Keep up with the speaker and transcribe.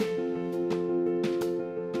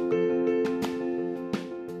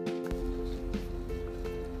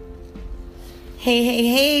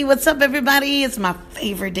Hey, what's up, everybody? It's my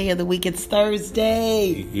favorite day of the week. It's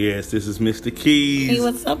Thursday. Yes, this is Mr. Keys. Hey,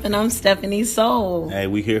 what's up? And I'm Stephanie Soul. Hey,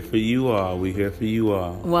 we here for you all.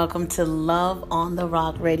 Welcome to Love on the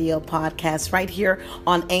Rock Radio podcast right here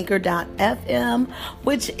on Anchor.fm,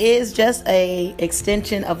 which is just a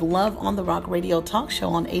extension of Love on the Rock Radio talk show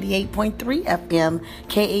on 88.3 FM,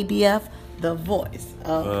 KABF, the voice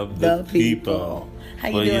of the people. How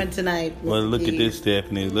you doing tonight? Well, look at this,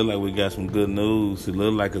 Stephanie. It look like we got some good news. It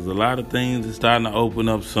look like there's a lot of things that's starting to open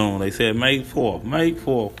up soon. They said May 4th.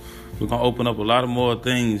 We're going to open up a lot of more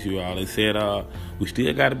things, you all. They said we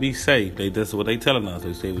still got to be safe. That's what they telling us.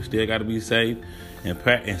 They say we still got to be safe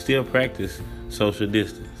and still practice social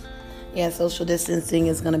distance. Yeah, social distancing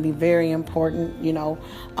is going to be very important. You're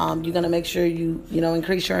going to make sure you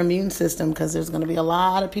increase your immune system because there's going to be a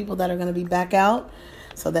lot of people that are going to be back out.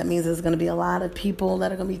 So that means there's going to be a lot of people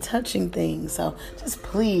that are going to be touching things. So just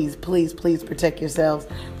please protect yourselves.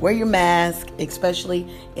 Wear your mask, especially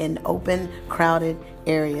in open, crowded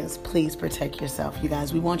areas. Please protect yourself, you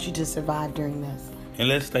guys. We want you to survive during this. And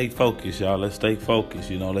let's stay focused, y'all. Let's stay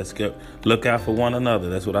focused. Let's look out for one another.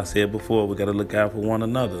 That's what I said before. We got to look out for one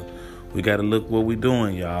another. We got to look what we're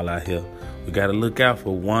doing, y'all, out here. We got to look out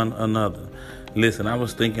for one another. Listen, I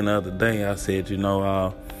was thinking the other day, I said,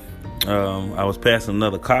 I was passing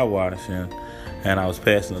another car wash and I was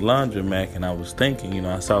passing the laundromat and I was thinking,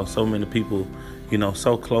 I saw so many people,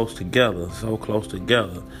 so close together.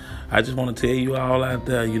 I just want to tell you all out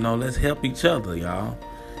there, let's help each other, y'all.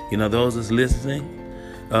 Those that's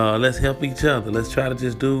listening, let's help each other. Let's try to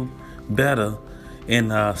just do better in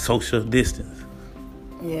social distance.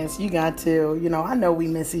 Yes, you got to. I know we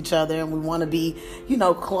miss each other and we want to be,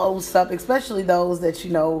 close up, especially those that,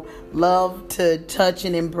 love to touch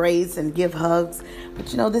and embrace and give hugs. But,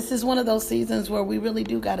 this is one of those seasons where we really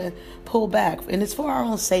do got to pull back. And it's for our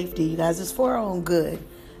own safety, you guys. It's for our own good.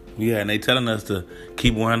 Yeah, and they telling us to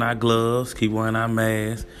keep wearing our gloves, keep wearing our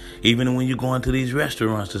masks, even when you go into these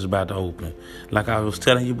restaurants that's about to open. Like I was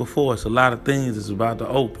telling you before, it's a lot of things that's about to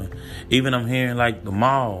open. Even I'm hearing like the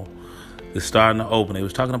mall is starting to open. They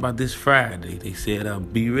was talking about this Friday. They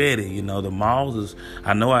said, be ready. The malls is,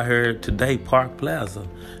 I know I heard today, Park Plaza,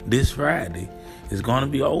 this Friday is going to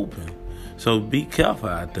be open. So be careful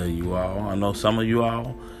out there, you all. I know some of you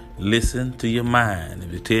all listen to your mind.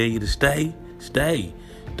 If it tell you to stay, stay.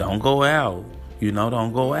 Don't go out.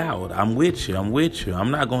 Don't go out. I'm with you.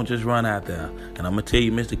 I'm not going to just run out there. And I'm going to tell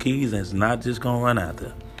you, Mr. Keys, it's not just going to run out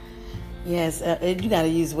there. Yes, you got to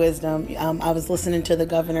use wisdom. I was listening to the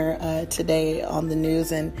governor today on the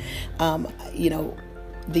news, and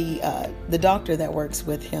the doctor that works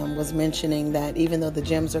with him was mentioning that even though the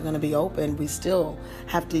gyms are going to be open, we still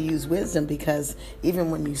have to use wisdom, because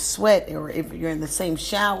even when you sweat or if you're in the same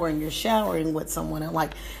shower and you're showering with someone,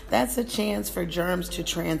 that's a chance for germs to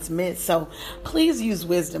transmit. So please use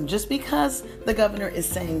wisdom. Just because the governor is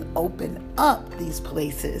saying open up these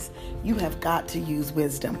places, you have got to use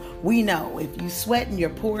wisdom. We know if you sweat and your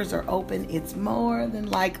pores are open, it's more than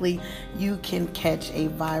likely you can catch a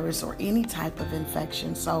virus or any type of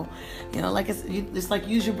infection. So, it's like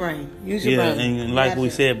use your brain. Use your brain. Yeah, and like we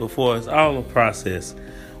said before, it's all a process.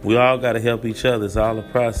 We all got to help each other. It's all a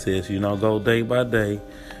process. Go day by day,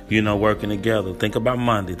 working together. Think about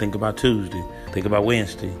Monday. Think about Tuesday. Think about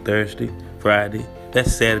Wednesday, Thursday, Friday.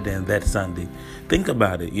 That's Saturday and that's Sunday. Think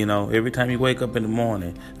about it. Every time you wake up in the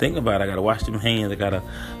morning, think about it. I got to wash them hands. I got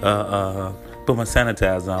to put my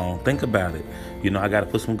sanitizer on. Think about it. I got to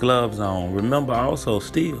put some gloves on. Remember also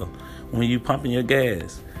still, when you pumping your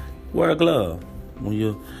gas, wear a glove. When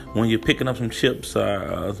you're picking up some chips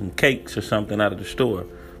or some cakes or something out of the store,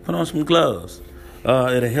 put on some gloves.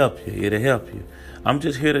 It'll help you. I'm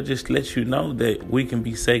just here to just let you know that we can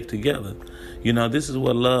be safe together. This is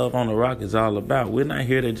what Love on the Rock is all about. We're not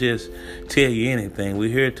here to just tell you anything. We're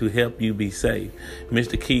here to help you be safe.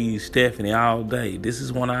 Mr. Keys, Stephanie, all day. This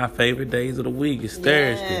is one of our favorite days of the week. It's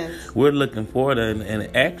Thursday. We're looking forward to it.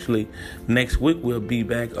 And actually, next week we'll be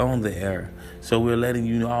back on the air. So we're letting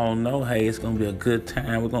you all know, hey, it's going to be a good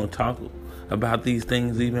time. We're going to talk about these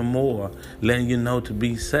things even more. Letting you know to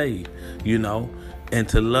be safe, and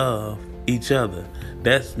to love each other.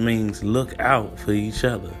 That means look out for each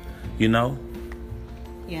other,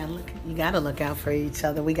 Yeah, you got to look out for each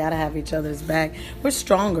other. We got to have each other's back. We're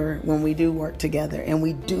stronger when we do work together and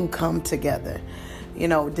we do come together.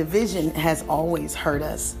 Division has always hurt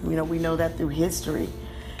us. We know that through history.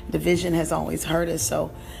 Division has always hurt us.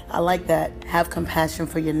 So I like that. Have compassion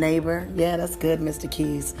for your neighbor. Yeah, that's good, Mr.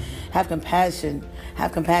 Keys. Have compassion.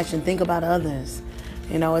 Think about others.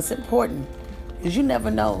 It's important because you never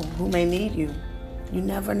know who may need you. You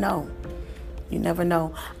never know. You never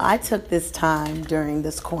know. I took this time during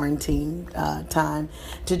this quarantine time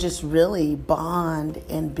to just really bond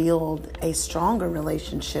and build a stronger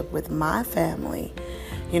relationship with my family.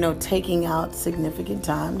 Taking out significant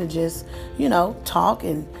time to just, talk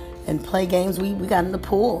and play games. We got in the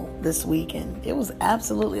pool this week, and it was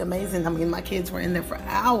absolutely amazing. I mean, my kids were in there for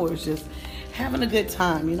hours just having a good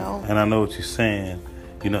time, And I know what you're saying.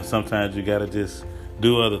 Sometimes you got to just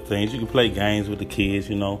do other things. You can play games with the kids,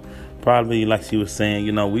 Probably, like she was saying,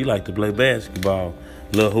 we like to play basketball,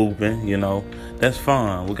 little hooping, That's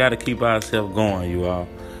fun. We got to keep ourselves going, you all.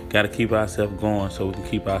 Got to keep ourselves going so we can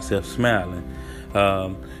keep ourselves smiling.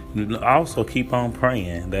 Also, keep on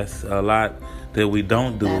praying. That's a lot that we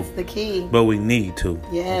don't do. That's the key. But we need to.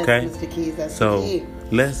 Yes, okay? Mr. Keys, that's the key.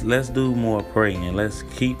 Let's do more praying. Let's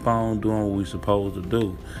keep on doing what we're supposed to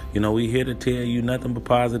do. We're here to tell you nothing but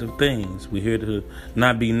positive things. We're here to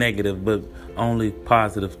not be negative, but only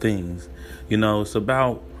positive things. It's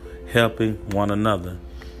about helping one another.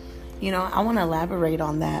 I want to elaborate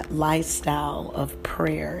on that lifestyle of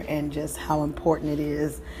prayer and just how important it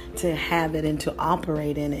is to have it and to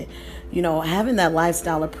operate in it. Having that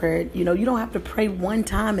lifestyle of prayer, you don't have to pray one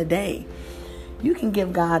time a day. You can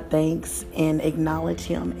give God thanks and acknowledge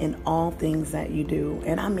Him in all things that you do.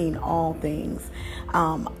 And I mean all things.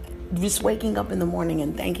 Just waking up in the morning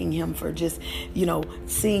and thanking Him for just,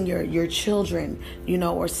 seeing your children,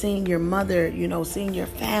 or seeing your mother, seeing your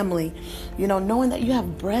family, knowing that you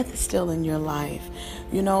have breath still in your life,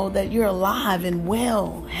 that you're alive and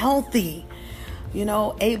well, healthy,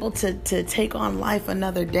 able to take on life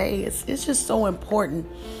another day. It's just so important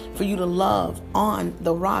for you to love on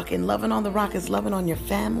the rock. And loving on the rock is loving on your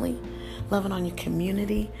family, loving on your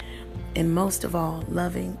community, and most of all,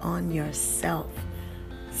 loving on yourself.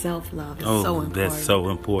 Self-love is so important. That's so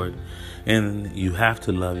important. And you have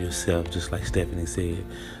to love yourself, just like Stephanie said.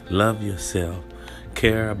 Love yourself.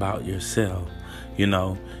 Care about yourself.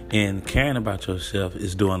 And caring about yourself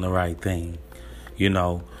is doing the right thing.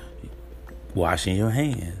 Washing your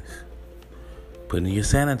hands. Putting your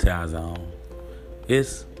sanitizer on.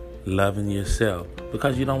 It's loving yourself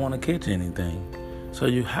because you don't want to catch anything. So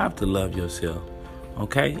you have to love yourself.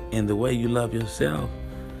 Okay? And the way you love yourself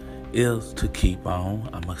is to keep on,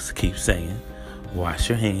 I must keep saying, wash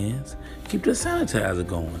your hands, keep the sanitizer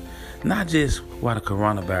going. Not just while the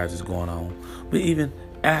coronavirus is going on, but even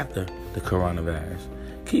after the coronavirus.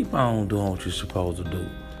 Keep on doing what you're supposed to do.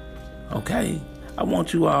 Okay? I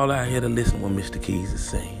want you all out here to listen to what Mr. Keys is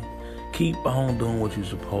saying. Keep on doing what you're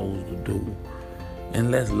supposed to do.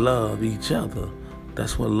 And let's love each other.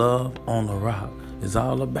 That's what Love on the Rock is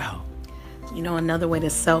all about. Another way to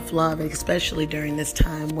self-love, especially during this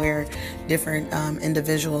time where different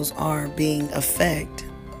individuals are being affected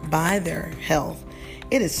by their health,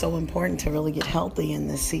 it is so important to really get healthy in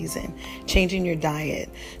this season. Changing your diet,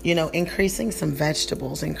 increasing some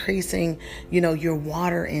vegetables, increasing, your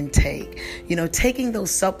water intake, taking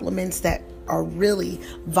those supplements that are really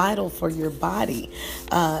vital for your body.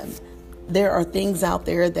 There are things out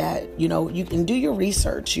there that, you can do your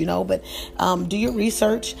research, but do your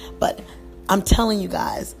research, but I'm telling you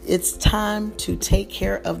guys, it's time to take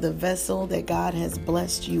care of the vessel that God has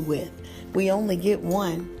blessed you with. We only get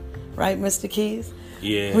one, right, Mr. Keys?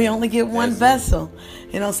 Yeah. We only get one vessel,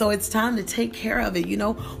 so it's time to take care of it,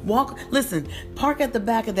 park at the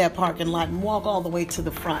back of that parking lot and walk all the way to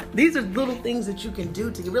the front. These are little things that you can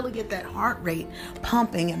do to really get that heart rate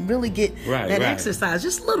pumping and really get that exercise,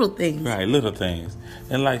 just little things. Right, little things.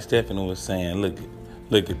 And like Stephanie was saying,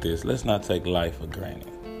 look at this. Let's not take life for granted.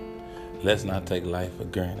 Let's not take life for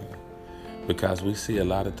granted because we see a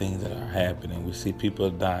lot of things that are happening. We see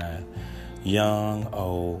people dying, young,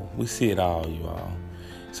 old. We see it all, you all.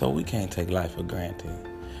 So we can't take life for granted.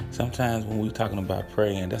 Sometimes when we're talking about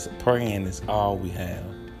praying, praying is all we have.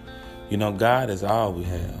 God is all we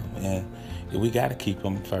have. And we got to keep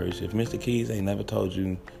Him first. If Mr. Keys ain't never told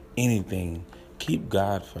you anything, keep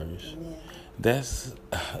God first.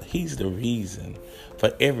 He's the reason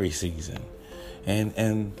for every season.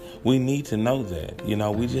 And we need to know that.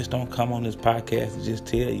 We just don't come on this podcast to just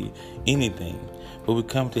tell you anything. But we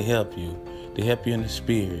come to help you in the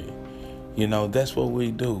spirit. That's what we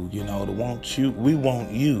do. We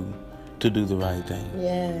want you to do the right thing.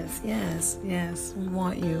 Yes. We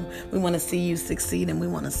want you. We want to see you succeed, and we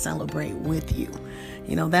want to celebrate with you.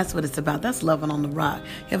 That's what it's about. That's loving on the rock.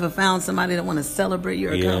 You ever found somebody that want to celebrate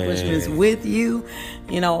your accomplishments with you?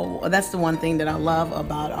 That's the one thing that I love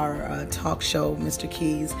about our talk show, Mr.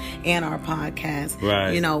 Keys, and our podcast.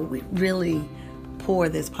 Right. We really pour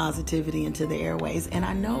this positivity into the airways, and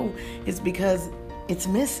I know it's because it's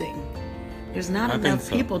missing. There's not enough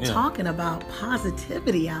people talking about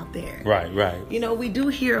positivity out there. Right. You know, we do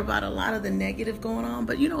hear about a lot of the negative going on,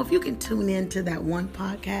 but you know, if you can tune into that one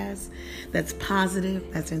podcast that's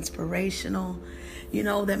positive, that's inspirational, you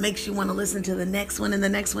know, that makes you want to listen to the next one and the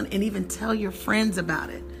next one and even tell your friends about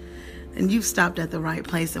it. And you've stopped at the right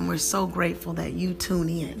place, and we're so grateful that you tune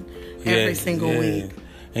in every single week.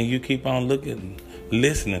 And you keep on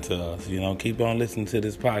listening to us, you know, keep on listening to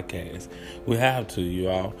this podcast. We have to, you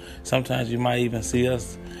all. Sometimes you might even see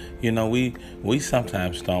us, you know, we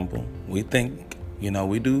sometimes stumble. We think, you know,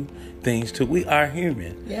 we do things too. We are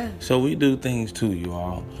human. Yeah. So we do things too, you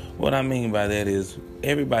all. What I mean by that is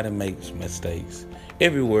everybody makes mistakes.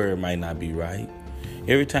 Every word might not be right.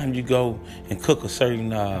 Every time you go and cook a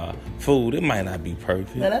certain food, it might not be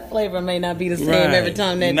perfect. Now, that flavor may not be the same every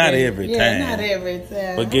time. Not every time. Not every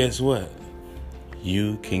time. But guess what?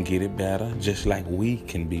 You can get it better just like we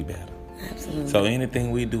can be better. Absolutely. So anything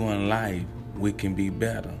we do in life, we can be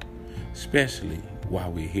better, especially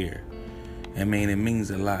while we're here. I mean, it means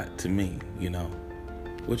a lot to me, you know.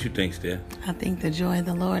 What you think, Steph? I think the joy of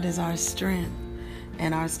the Lord is our strength,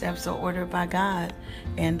 and our steps are ordered by God.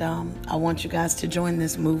 And I want you guys to join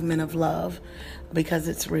this movement of love because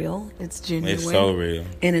it's real, it's genuine. It's so real.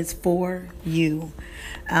 And it's for you.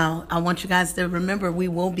 I want you guys to remember we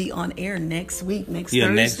will be on air next week, next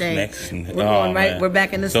Thursday. We're going right. We're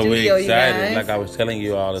back in the studio, we're excited. You guys. Like I was telling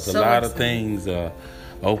you all, there's a lot of things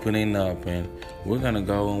opening up, and we're gonna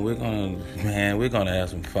go and we're gonna have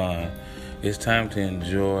some fun. It's time to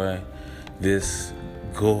enjoy this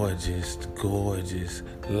gorgeous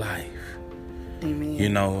life. Amen. You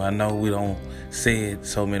know, I know we don't say it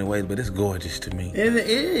so many ways, but it's gorgeous to me. It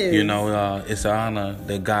is. You know, it's an honor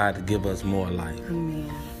that God give us more life.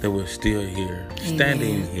 Amen. That we're still here,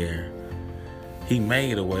 standing here. He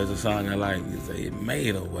made a way. There's a song I like. You say, it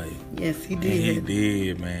made a way. Yes, He did. And He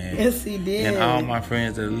did, man. Yes, He did. And all my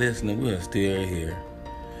friends that are listening, we're still here.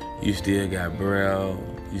 You still got breath.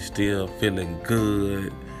 You still feeling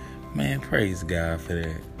good. Man, praise God for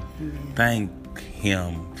that. Amen. Thank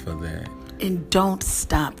Him for that. And don't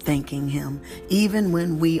stop thanking Him. Even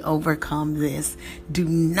when we overcome this, do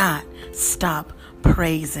not stop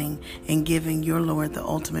praising and giving your Lord the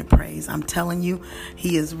ultimate praise. I'm telling you,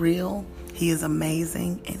 He is real. He is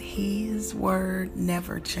amazing, and His word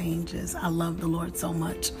never changes. I love the Lord so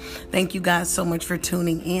much. Thank you guys so much for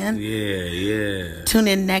tuning in. Yeah. Tune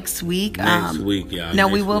in next week. Next week, y'all. Now,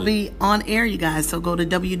 we will be on air, you guys. So go to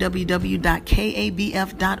www.kabf.org,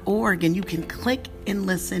 and you can click and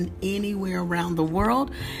listen anywhere around the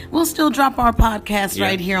world. We'll still drop our podcast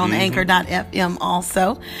right here on Anchor.fm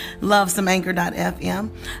also. Love some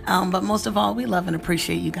Anchor.fm. But most of all, we love and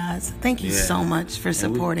appreciate you guys. Thank you so much for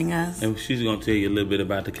supporting us. And she's going to tell you a little bit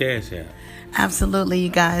about the Cash App. Absolutely, you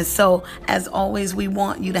guys. So, as always, we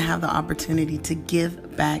want you to have the opportunity to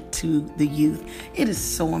give back to the youth. It is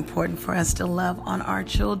so important for us to love on our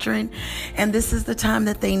children, and this is the time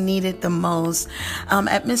that they need it the most.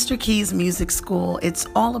 At Mr. Keys Music School, it's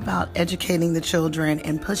all about educating the children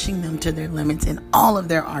and pushing them to their limits in all of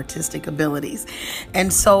their artistic abilities.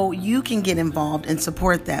 And so you can get involved and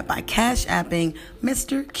support that by Cash Apping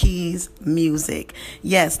Mr. Keys Music.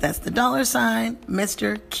 Yes, that's the $,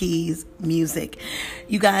 Mr. Keys Music.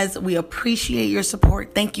 You guys, we appreciate your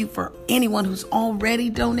support. Thank you for anyone who's already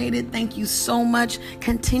donated. Thank you so much.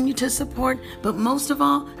 Continue to support, but most of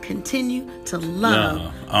all, continue to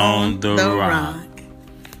love on the rock.